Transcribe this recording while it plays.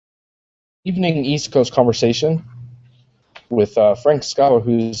Evening East Coast conversation with Frank Scavo,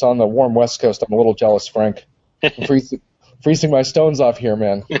 who's on the warm West Coast. I'm a little jealous, Frank. I'm freezing my stones off here,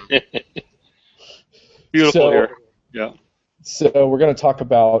 man. Beautiful here. Yeah. So we're going to talk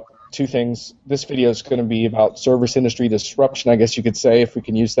about two things. This video is going to be about service industry disruption, I guess you could say, if we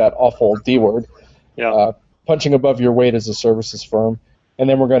can use that awful D word. Yeah. Punching above your weight as a services firm. And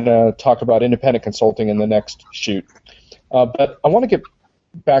then we're going to talk about independent consulting in the next shoot. But I want to get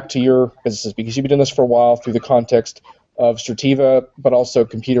back to your businesses because you've been doing this for a while through the context of Strativa, but also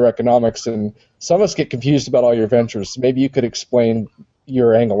computer economics. And some of us get confused about all your ventures. Maybe you could explain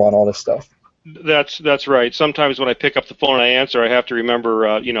your angle on all this stuff. That's right. Sometimes when I pick up the phone and I answer, I have to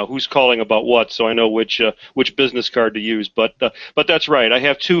remember, who's calling about what, so I know which business card to use. But that's right. I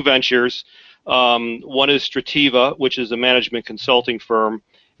have two ventures. One is Strativa, which is a management consulting firm,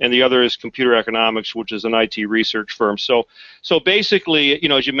 and the other is Computer Economics, which is an IT research firm. So basically,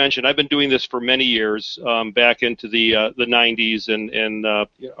 as you mentioned, I've been doing this for many years, back into the 90s, and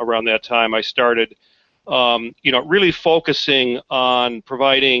around that time I started, really focusing on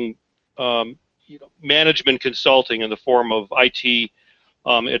providing management consulting in the form of IT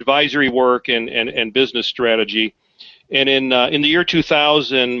advisory work and business strategy. And in the year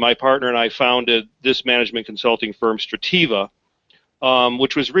 2000, my partner and I founded this management consulting firm, Strativa,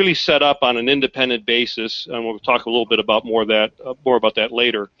 which was really set up on an independent basis, and we'll talk a little bit about more about that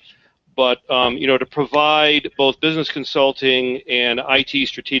later. But to provide both business consulting and IT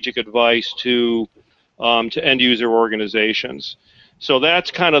strategic advice to end user organizations. So that's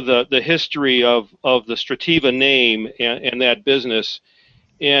kind of the history of the Strativa name and that business.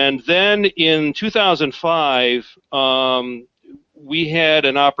 And then in 2005, we had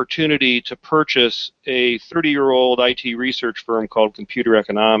an opportunity to purchase a 30-year-old IT research firm called Computer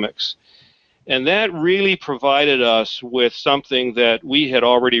Economics. And that really provided us with something that we had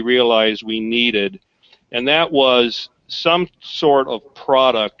already realized we needed, and that was some sort of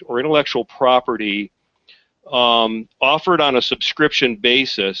product or intellectual property offered on a subscription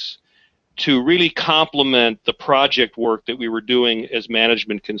basis to really complement the project work that we were doing as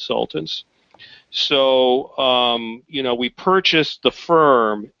management consultants. So, we purchased the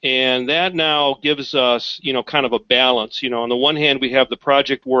firm, and that now gives us, kind of a balance. On the one hand, we have the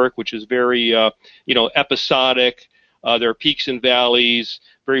project work, which is very, episodic. There are peaks and valleys,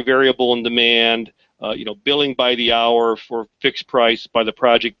 very variable in demand, billing by the hour for fixed price by the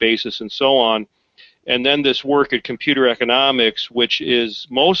project basis and so on. And then this work at Computer Economics, which is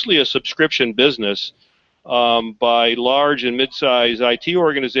mostly a subscription business by large and mid-sized IT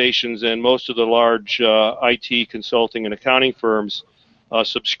organizations, and most of the large IT consulting and accounting firms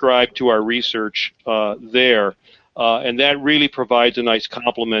subscribe to our research there. And that really provides a nice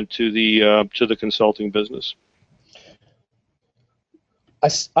complement to the consulting business.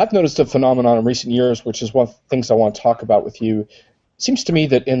 I've noticed a phenomenon in recent years, which is one of the things I want to talk about with you. It seems to me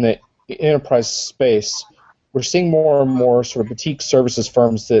that in the enterprise space, we're seeing more and more sort of boutique services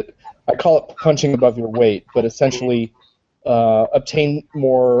firms that I call it punching above your weight, but essentially obtain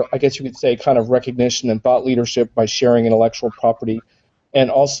more, I guess you could say, kind of recognition and thought leadership by sharing intellectual property, and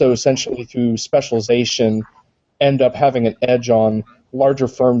also essentially through specialization end up having an edge on larger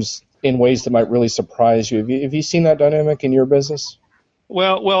firms in ways that might really surprise you. Have you seen that dynamic in your business?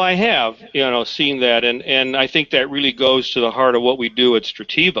 Well, I have, seen that, and I think that really goes to the heart of what we do at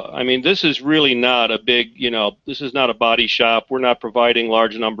Strativa. I mean, this is really not a big, this is not a body shop. We're not providing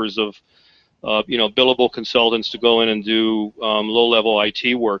large numbers of, billable consultants to go in and do low-level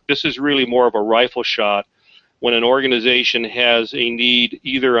IT work. This is really more of a rifle shot when an organization has a need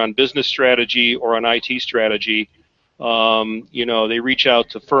either on business strategy or on IT strategy. They reach out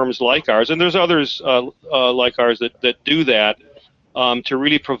to firms like ours, and there's others like ours that do that. To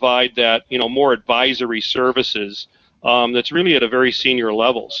really provide that, more advisory services that's really at a very senior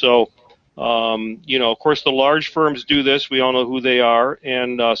level. So, of course, the large firms do this. We all know who they are,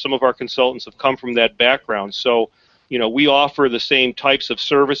 and some of our consultants have come from that background. So, we offer the same types of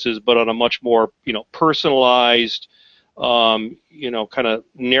services, but on a much more, personalized, kind of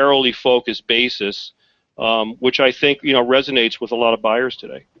narrowly focused basis, which I think, resonates with a lot of buyers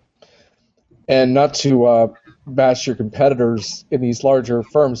today. And not to bash your competitors in these larger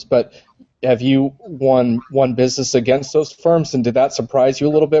firms, but have you won business against those firms, and did that surprise you a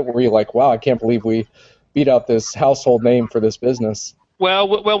little bit? Were you like, wow, I can't believe we beat out this household name for this business?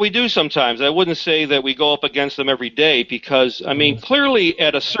 Well, we do sometimes. I wouldn't say that we go up against them every day because, I mean, clearly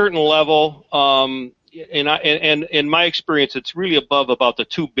at a certain level, and in my experience, it's really above about the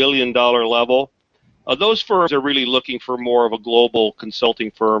 $2 billion level. Those firms are really looking for more of a global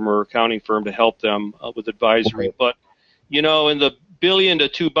consulting firm or accounting firm to help them with advisory. Okay. But, in the billion to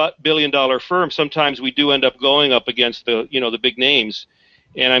 $2 billion firms, sometimes we do end up going up against the big names.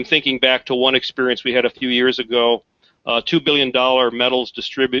 And I'm thinking back to one experience we had a few years ago, $2 billion metals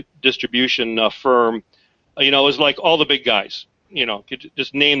distribution firm. It was like all the big guys. Could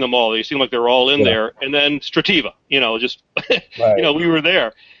just name them all. They seem like they're all in there. And then Strativa. Just right. We were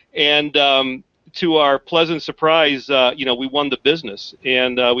there, and to our pleasant surprise, we won the business,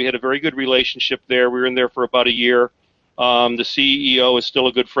 and we had a very good relationship there. We were in there for about a year. The CEO is still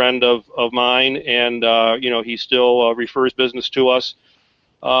a good friend of mine, and he still refers business to us.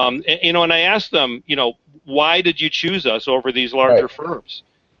 And I asked them, why did you choose us over these larger firms?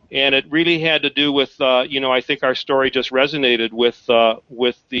 And it really had to do with, I think our story just resonated with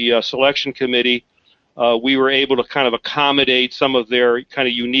the selection committee. We were able to kind of accommodate some of their kind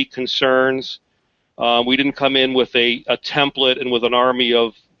of unique concerns. We didn't come in with a template and with an army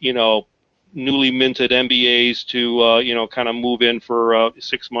of, newly minted MBAs to, kind of move in for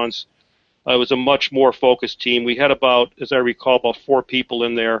 6 months. It was a much more focused team. We had about, as I recall, about 4 people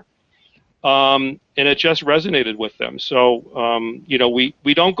in there. And it just resonated with them. So,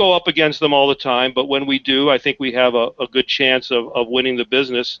 we don't go up against them all the time, but when we do, I think we have a good chance of winning the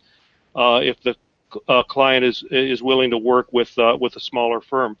business if the client is willing to work with a smaller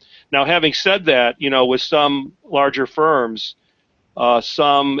firm. Now, having said that, with some larger firms,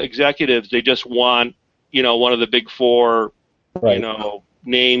 some executives, they just want, one of the big 4,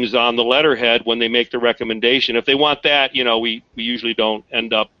 names on the letterhead when they make the recommendation. If they want that, we usually don't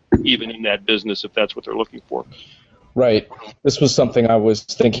end up even in that business if that's what they're looking for. Right. This was something I was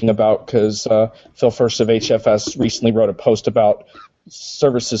thinking about because Phil First of HFS recently wrote a post about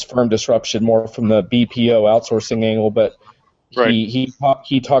services firm disruption, more from the BPO outsourcing angle, but he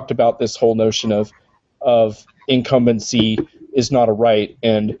talked about this whole notion of incumbency is not a right,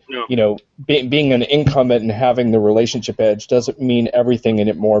 and being an incumbent and having the relationship edge doesn't mean everything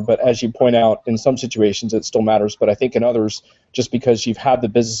anymore. But as you point out, in some situations it still matters. But I think in others, just because you've had the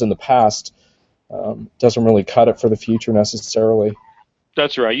business in the past, doesn't really cut it for the future necessarily.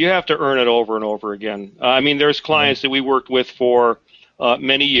 That's right. You have to earn it over and over again. There's clients that we worked with for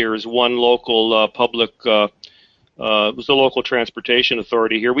many years. One local public. It was the local transportation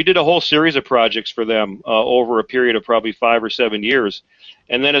authority here. We did a whole series of projects for them over a period of probably 5 or 7 years.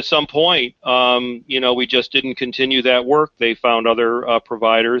 And then at some point, we just didn't continue that work. They found other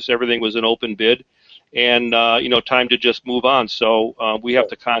providers. Everything was an open bid. And, time to just move on. So we have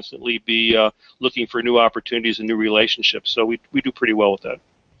to constantly be looking for new opportunities and new relationships. So we do pretty well with that.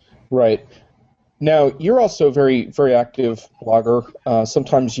 Right. Now, you're also a very, very active blogger.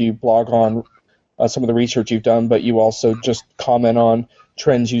 Sometimes you blog on some of the research you've done, but you also just comment on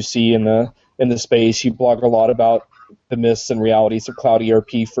trends you see in the space. You blog a lot about the myths and realities of cloud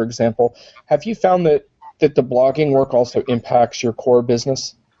ERP, for example. Have you found that the blogging work also impacts your core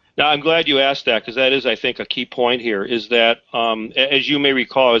business? Now, I'm glad you asked that, because that is, I think, a key point here, is that, as you may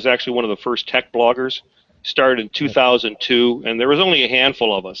recall, I was actually one of the first tech bloggers, started in 2002, and there was only a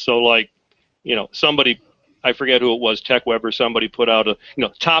handful of us. So, somebody, I forget who it was, TechWeb or somebody put out a,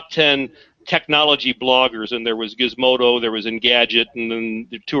 top 10 technology bloggers, and there was Gizmodo, there was Engadget, and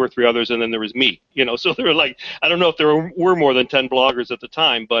then 2 or 3 others, and then there was me. So there were I don't know if there were more than 10 bloggers at the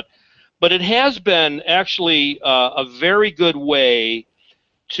time, but it has been actually a very good way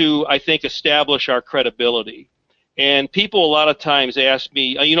to, I think, establish our credibility. And people a lot of times ask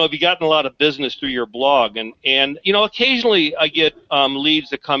me, have you gotten a lot of business through your blog? And occasionally I get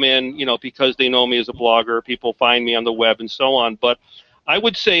leads that come in, because they know me as a blogger. People find me on the web and so on. But I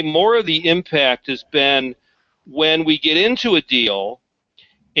would say more of the impact has been when we get into a deal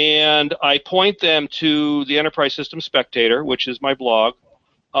and I point them to the Enterprise Systems Spectator, which is my blog.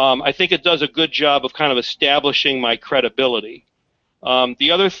 I think it does a good job of kind of establishing my credibility. The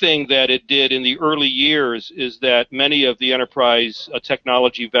other thing that it did in the early years is that many of the enterprise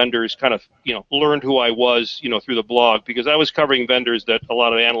technology vendors kind of, learned who I was, through the blog, because I was covering vendors that a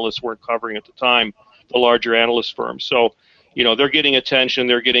lot of analysts weren't covering at the time, the larger analyst firms. So, they're getting attention,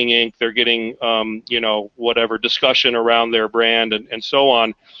 they're getting ink, they're getting, whatever discussion around their brand and so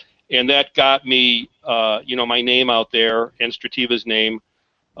on. And that got me, my name out there and Strativa's name,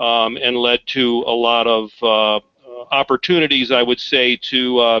 and led to a lot of opportunities, I would say,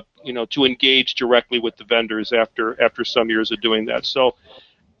 to engage directly with the vendors after some years of doing that. So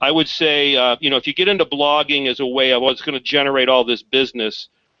I would say, if you get into blogging as a way of, it's going to generate all this business,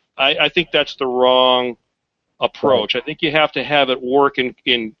 I think that's the wrong approach. I think you have to have it work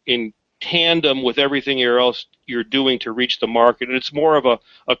in tandem with everything else you're doing to reach the market. And it's more of a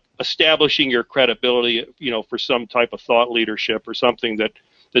establishing your credibility, for some type of thought leadership or something that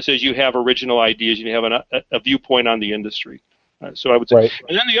says you have original ideas and you have a viewpoint on the industry. So I would say, Right.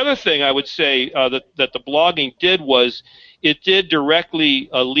 and then the other thing I would say that the blogging did was it did directly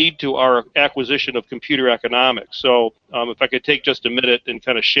lead to our acquisition of Computer Economics. So if I could take just a minute and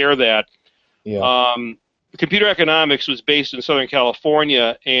kind of share that. Yeah. Computer Economics was based in Southern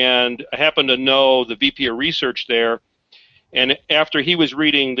California, and I happened to know the VP of Research there. And after he was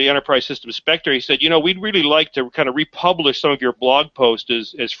reading the Enterprise Systems Spectre, he said, we'd really like to kind of republish some of your blog posts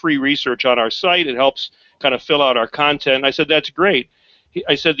as free research on our site. It helps kind of fill out our content. And I said, that's great.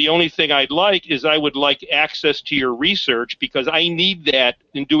 I said, the only thing I'd like is I would like access to your research because I need that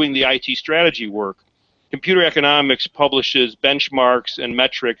in doing the IT strategy work. Computer Economics publishes benchmarks and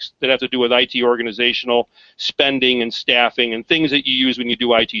metrics that have to do with IT organizational spending and staffing and things that you use when you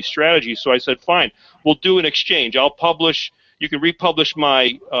do IT strategy. So I said, fine, we'll do an exchange. You can republish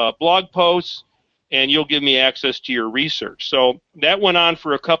my blog posts, and you'll give me access to your research. So that went on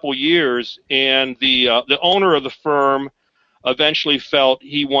for a couple years, and the owner of the firm eventually felt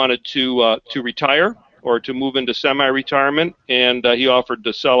he wanted to retire or to move into semi-retirement, and he offered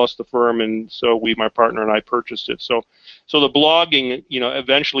to sell us the firm, and so my partner and I purchased it. So the blogging,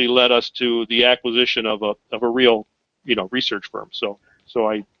 eventually led us to the acquisition of a real, research firm. So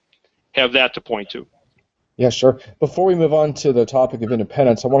I have that to point to. Yeah, sure. Before we move on to the topic of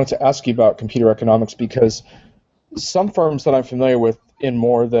independence, I wanted to ask you about Computer Economics because some firms that I'm familiar with in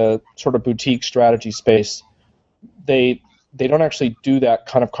more the sort of boutique strategy space, they don't actually do that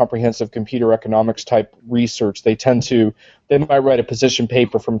kind of comprehensive computer economics type research. They might write a position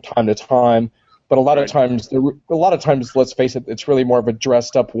paper from time to time, but a lot of times, let's face it, it's really more of a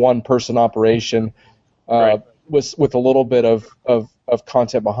dressed up one person operation with a little bit of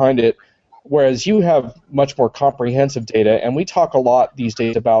content behind it. Whereas you have much more comprehensive data, and we talk a lot these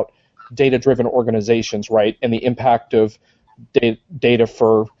days about data-driven organizations, right, and the impact of data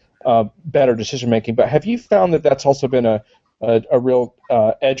for better decision making. But have you found that that's also been a real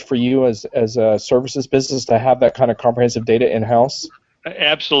edge for you as a services business to have that kind of comprehensive data in-house?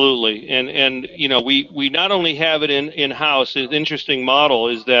 Absolutely, and we not only have it in-house. An interesting model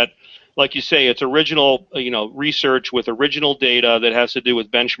is that, like you say, it's original research with original data that has to do with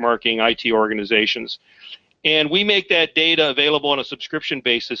benchmarking IT organizations, and we make that data available on a subscription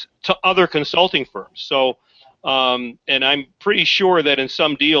basis to other consulting firms. So. And I'm pretty sure that in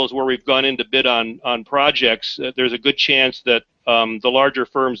some deals where we've gone in to bid on projects, there's a good chance that the larger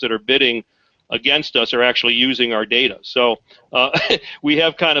firms that are bidding against us are actually using our data. So we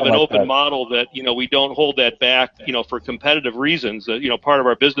have kind of an open model that, we don't hold that back, for competitive reasons. Part of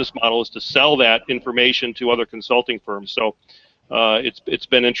our business model is to sell that information to other consulting firms. So it's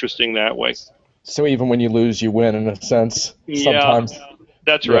been interesting that way. So even when you lose, you win in a sense. Sometimes. Yeah,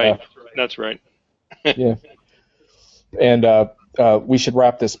 that's right. That's right. Yeah. And we should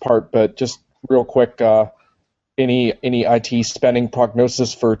wrap this part, but just real quick, any IT spending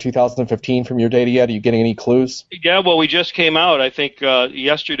prognosis for 2015 from your data yet? Are you getting any clues? Yeah, well, we just came out. I think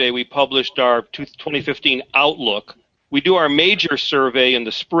yesterday we published our 2015 outlook. We do our major survey in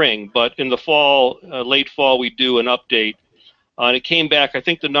the spring, but in the fall, late fall, we do an update. And it came back, I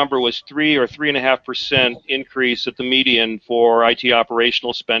think the number was 3 or 3.5% increase at the median for IT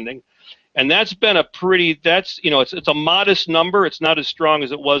operational spending. And that's been it's a modest number. It's not as strong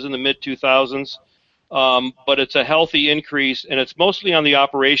as it was in the mid-2000s, but it's a healthy increase, and it's mostly on the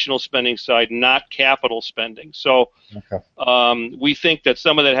operational spending side, not capital spending. So we think that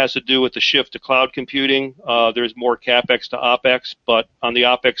some of that has to do with the shift to cloud computing. There's more CapEx to OpEx, but on the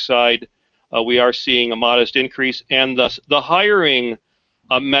OpEx side, we are seeing a modest increase, and the hiring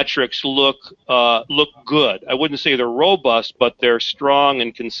metrics look good. I wouldn't say they're robust, but they're strong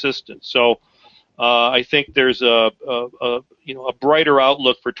and consistent. So I think there's a brighter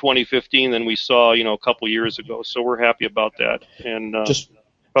outlook for 2015 than we saw a couple years ago. So we're happy about that. And just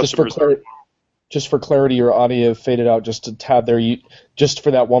for clarity, your audio faded out just a tad there. Just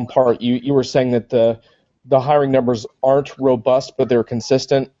for that one part, you were saying that the hiring numbers aren't robust, but they're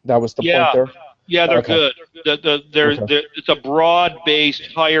consistent. That was the point there. Yeah, they're good. It's a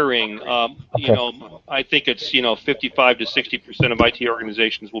broad-based hiring. I think it's 55 to 60% of IT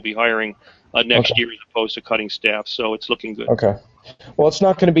organizations will be hiring next year as opposed to cutting staff. So it's looking good. Okay. Well, it's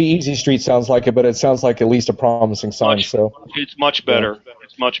not going to be easy street, sounds like it, but it sounds like at least a promising sign. It's much better. Yeah.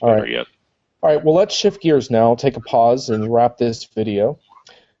 It's much better. Yes. All right. Well, let's shift gears now. Take a pause and wrap this video.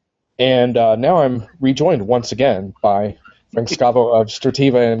 And now I'm rejoined once again by Frank Scavo of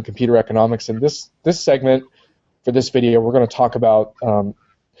Strativa and Computer Economics. In this segment, for this video, we're going to talk about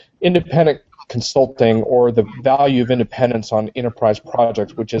independent consulting, or the value of independence on enterprise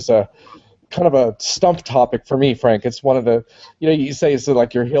projects, which is a kind of a stump topic for me, Frank. It's one of the, you say it's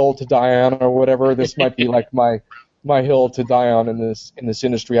like your hill to die on or whatever. This might be like my my hill to die on in this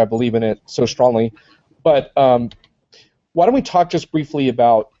industry. I believe in it so strongly. But why don't we talk just briefly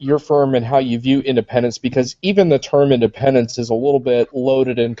about your firm and how you view independence? Because even the term independence is a little bit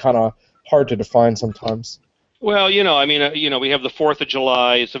loaded and kind of hard to define sometimes. Well, we have the 4th of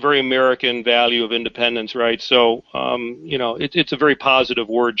July. It's a very American value of independence, right? So, it's a very positive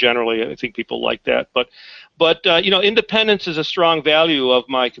word generally. I think people like that. But independence is a strong value of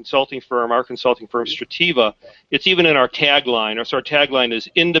my consulting firm, our consulting firm, Strativa. It's even in our tagline. So our tagline is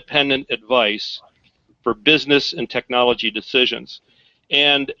independent advice for business and technology decisions.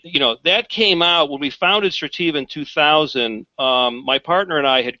 And, that came out when we founded Strativa in 2000. My partner and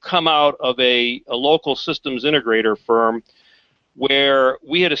I had come out of a local systems integrator firm where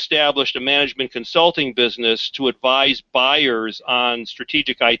we had established a management consulting business to advise buyers on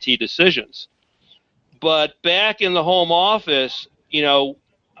strategic IT decisions. But back in the home office,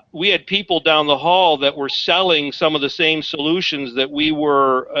 we had people down the hall that were selling some of the same solutions that we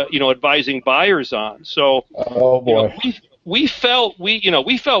were, advising buyers on. So, oh boy. We felt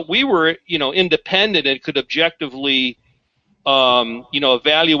we were independent and could objectively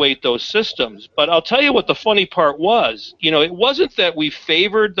evaluate those systems. But I'll tell you what the funny part was. It wasn't that we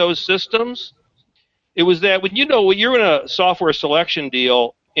favored those systems. It was that when you're in a software selection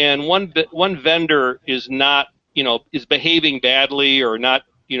deal and one vendor is not is behaving badly or not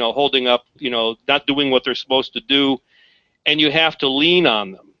holding up not doing what they're supposed to do, and you have to lean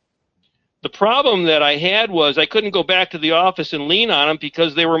on them. The problem that I had was I couldn't go back to the office and lean on them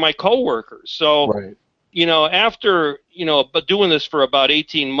because they were my coworkers. So, right. After, but doing this for about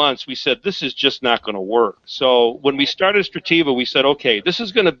 18 months, we said, this is just not going to work. So when we started Strativa, we said, okay, this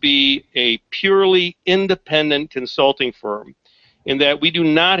is going to be a purely independent consulting firm in that we do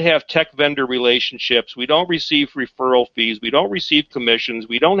not have tech vendor relationships. We don't receive referral fees. We don't receive commissions.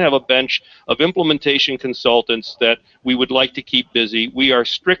 We don't have a bench of implementation consultants that we would like to keep busy. We are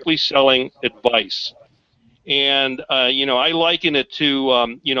strictly selling advice. And, I liken it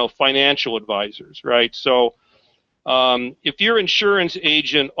to, financial advisors, right? So if your insurance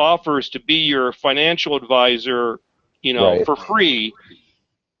agent offers to be your financial advisor, right. for free,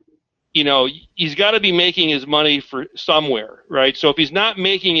 he's got to be making his money for somewhere, right? So if he's not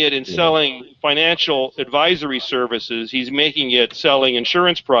making it in selling financial advisory services, he's making it selling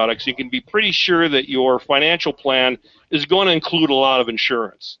insurance products. You can be pretty sure that your financial plan is going to include a lot of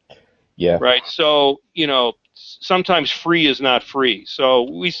insurance. Yeah. Right. So, sometimes free is not free. So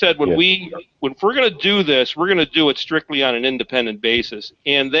we said when we're going to do this, we're going to do it strictly on an independent basis.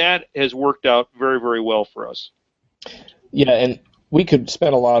 And that has worked out very, very well for us. Yeah. And we could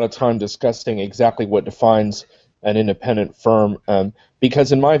spend a lot of time discussing exactly what defines an independent firm,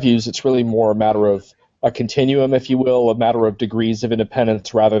 because in my views, it's really more a matter of a continuum, if you will, a matter of degrees of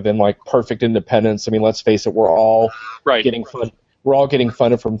independence rather than like perfect independence. I mean, let's face it, we're all getting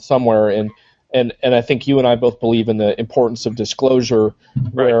funded from somewhere, and I think you and I both believe in the importance of disclosure,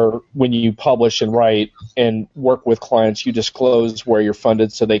 where when you publish and write and work with clients, you disclose where you're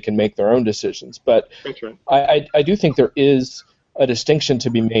funded so they can make their own decisions. But I do think there is a distinction to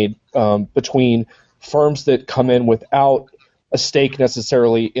be made between firms that come in without a stake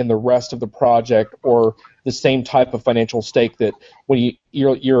necessarily in the rest of the project or the same type of financial stake that when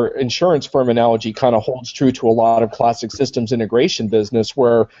your insurance firm analogy kind of holds true to a lot of classic systems integration business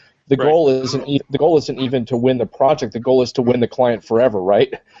where the goal isn't even to win the project. The goal is to win the client forever,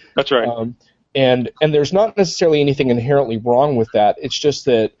 right? That's right. And there's not necessarily anything inherently wrong with that. It's just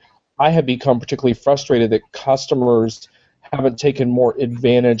that I have become particularly frustrated that customers haven't taken more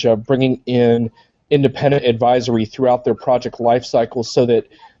advantage of bringing in independent advisory throughout their project life cycle so that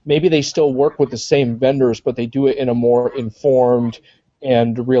maybe they still work with the same vendors, but they do it in a more informed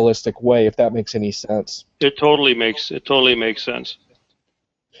and realistic way, if that makes any sense. It totally makes sense.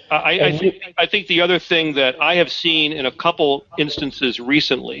 I think the other thing that I have seen in a couple instances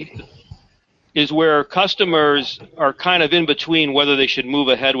recently is where customers are kind of in between whether they should move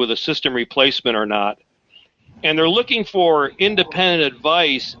ahead with a system replacement or not. And they're looking for independent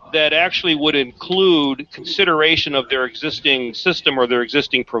advice that actually would include consideration of their existing system or their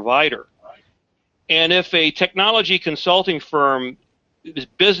existing provider. And if a technology consulting firm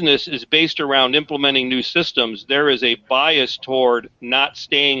business is based around implementing new systems, there is a bias toward not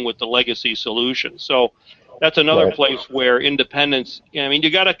staying with the legacy solution. So that's another place where independence,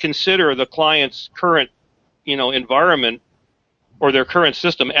 you got to consider the client's current, environment or their current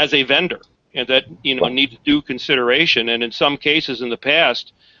system as a vendor, and that, needs due consideration. And in some cases in the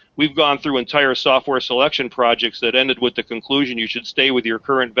past, we've gone through entire software selection projects that ended with the conclusion you should stay with your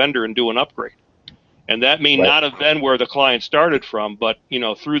current vendor and do an upgrade. And that may not have been where the client started from, but,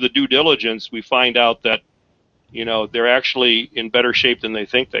 through the due diligence, we find out that, they're actually in better shape than they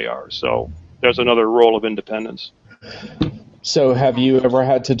think they are. So there's another role of independence. So have you ever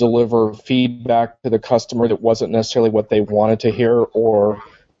had to deliver feedback to the customer that wasn't necessarily what they wanted to hear, or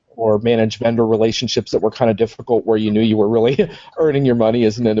manage vendor relationships that were kind of difficult where you knew you were really earning your money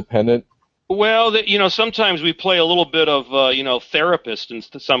as an independent? Well, sometimes we play a little bit of, therapist in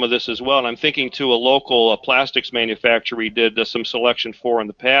some of this as well. And I'm thinking to a local plastics manufacturer we did some selection for in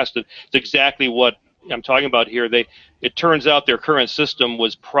the past. It's exactly what I'm talking about here. It turns out their current system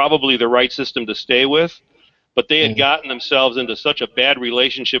was probably the right system to stay with, but they had gotten themselves into such a bad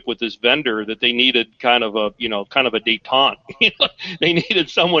relationship with this vendor that they needed kind of a detente. They needed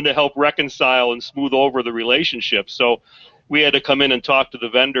someone to help reconcile and smooth over the relationship. So we had to come in and talk to the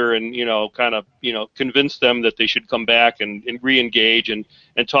vendor and, convince them that they should come back and re-engage and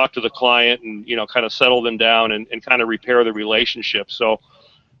talk to the client and, kind of settle them down and kind of repair the relationship. So,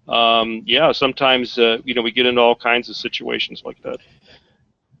 sometimes, we get into all kinds of situations like that.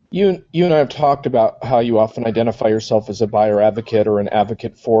 You and I have talked about how you often identify yourself as a buyer advocate or an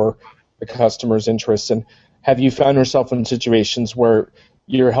advocate for the customer's interests. And have you found yourself in situations where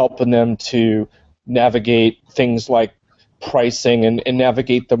you're helping them to navigate things like pricing and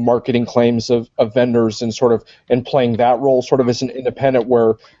navigate the marketing claims of vendors and playing that role sort of as an independent,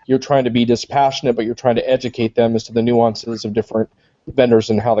 where you're trying to be dispassionate, but you're trying to educate them as to the nuances of different vendors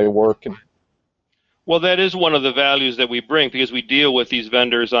and how they work? Well, that is one of the values that we bring, because we deal with these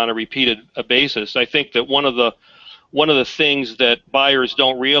vendors on a repeated basis. I think that one of the things that buyers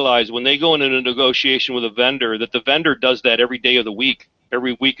don't realize when they go into a negotiation with a vendor, that the vendor does that every day of the week,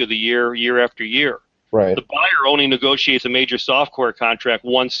 every week of the year, year after year. Right. The buyer only negotiates a major software contract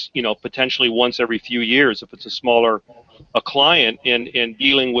once, potentially once every few years if it's a smaller client, and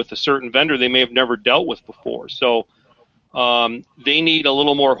dealing with a certain vendor they may have never dealt with before. So they need a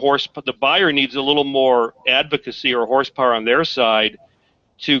little more the buyer needs a little more advocacy or horsepower on their side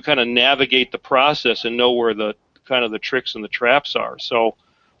to kind of navigate the process and know where the kind of the tricks and the traps are. So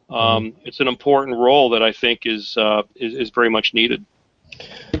it's an important role that I think is very much needed.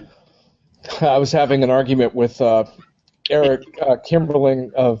 I was having an argument with Eric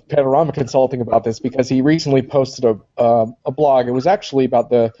Kimberling of Panorama Consulting about this, because he recently posted a blog. It was actually about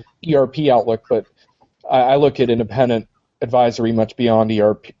the ERP outlook, but I look at independent advisory much beyond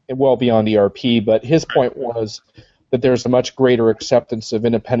ERP, well beyond ERP. But his point was that there's a much greater acceptance of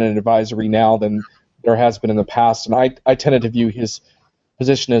independent advisory now than there has been in the past. And I tended to view his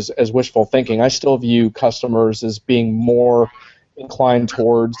position as wishful thinking. I still view customers as being more inclined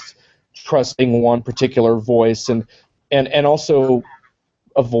towards trusting one particular voice and also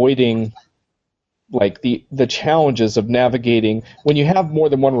avoiding like the challenges of navigating when you have more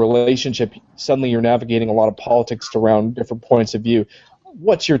than one relationship. Suddenly you're navigating a lot of politics around different points of view.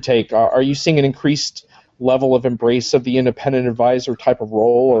 What's your take? Are you seeing an increased level of embrace of the independent advisor type of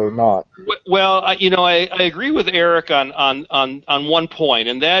role or not? Well, I agree with Eric on one point,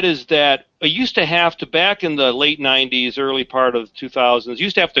 and that is that I used to have to, back in the late 90s, early part of 2000s,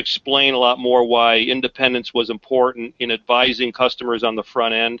 used to have to explain a lot more why independence was important in advising customers on the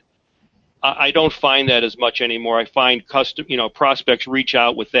front end. I don't find that as much anymore. I find prospects reach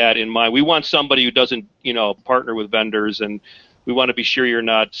out with that in mind. We want somebody who doesn't, partner with vendors, and we want to be sure you're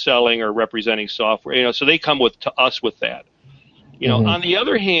not selling or representing software. So they come to us with that. On the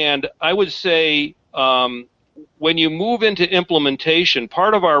other hand, I would say when you move into implementation,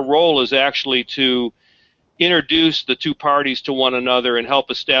 part of our role is actually to introduce the two parties to one another and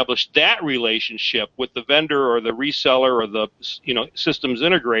help establish that relationship with the vendor or the reseller or the systems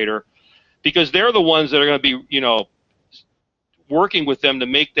integrator, because they're the ones that are going to be working with them to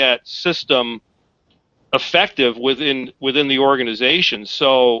make that system effective within the organization.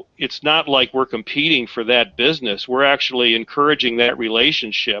 So it's not like we're competing for that business. We're actually encouraging that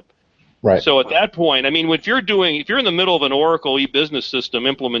relationship. Right. So at that point, if you're in the middle of an Oracle e-business system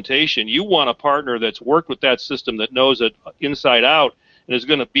implementation, you want a partner that's worked with that system, that knows it inside out, and is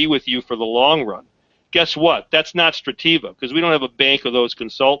going to be with you for the long run. Guess what? That's not Strativa, because we don't have a bank of those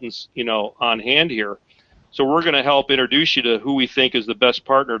consultants, on hand here. So we're going to help introduce you to who we think is the best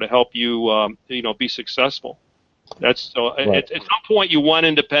partner to help you, be successful. That's so. Right. At some point you want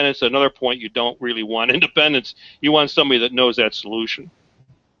independence. At another point you don't really want independence. You want somebody that knows that solution.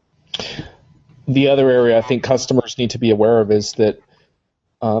 The other area I think customers need to be aware of is that,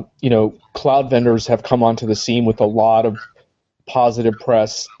 cloud vendors have come onto the scene with a lot of positive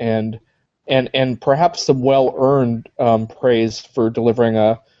press and perhaps some well-earned praise for delivering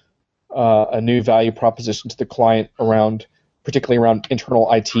a new value proposition to the client particularly around internal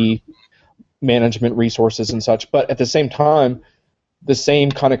IT management resources and such. But at the same time, the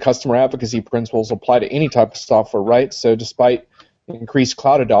same kind of customer advocacy principles apply to any type of software, right? So despite increased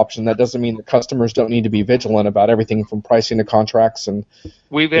cloud adoption, that doesn't mean that customers don't need to be vigilant about everything from pricing to contracts. And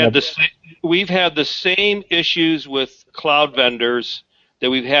we've had the same issues with cloud vendors that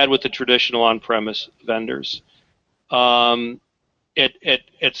we've had with the traditional on-premise vendors. At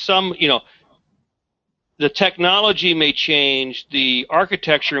some, the technology may change, the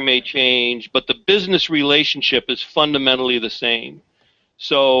architecture may change, but the business relationship is fundamentally the same.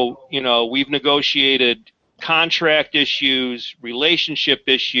 So, we've negotiated contract issues, relationship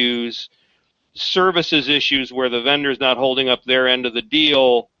issues, services issues where the vendor's not holding up their end of the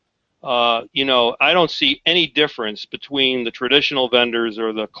deal. I don't see any difference between the traditional vendors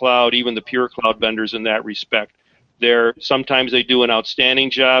or the cloud, even the pure cloud vendors in that respect. Sometimes they do an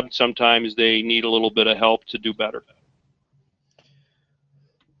outstanding job. Sometimes they need a little bit of help to do better.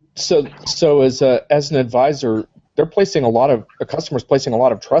 So as an advisor, a customer's placing a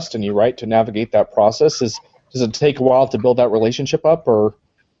lot of trust in you, right, to navigate that process. Does it take a while to build that relationship up, or?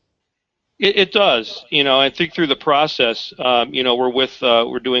 It does. I think through the process,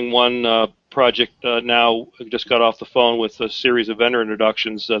 we're doing one project now. I just got off the phone with a series of vendor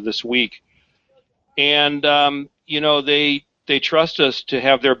introductions this week, and they trust us to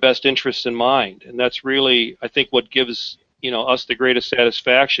have their best interests in mind, and that's really, I think, what gives us the greatest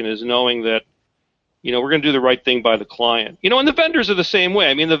satisfaction is knowing that we're going to do the right thing by the client. And the vendors are the same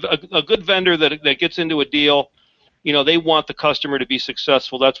way. I mean, a good vendor that gets into a deal, they want the customer to be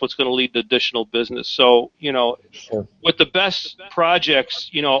successful. That's what's going to lead to additional business. So, Sure. With the best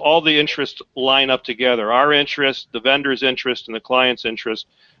projects, all the interests line up together. Our interest, the vendor's interest, and the client's interest.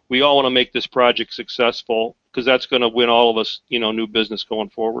 We all want to make this project successful because that's going to win all of us, new business going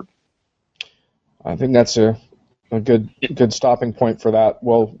forward. I think that's a good stopping point for that.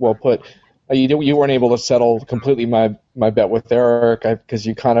 Well put. You weren't able to settle completely my bet with Eric because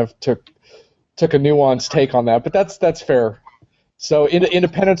you kind of took a nuanced take on that, but that's fair. So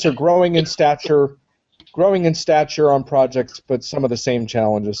independents are growing in stature on projects, but some of the same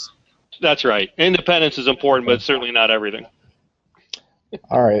challenges. That's right. Independence is important, but certainly not everything.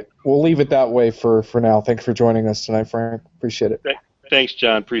 All right. We'll leave it that way for now. Thanks for joining us tonight, Frank. Appreciate it. Thanks,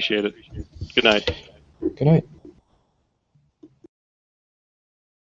 John. Appreciate it. Good night. Good night.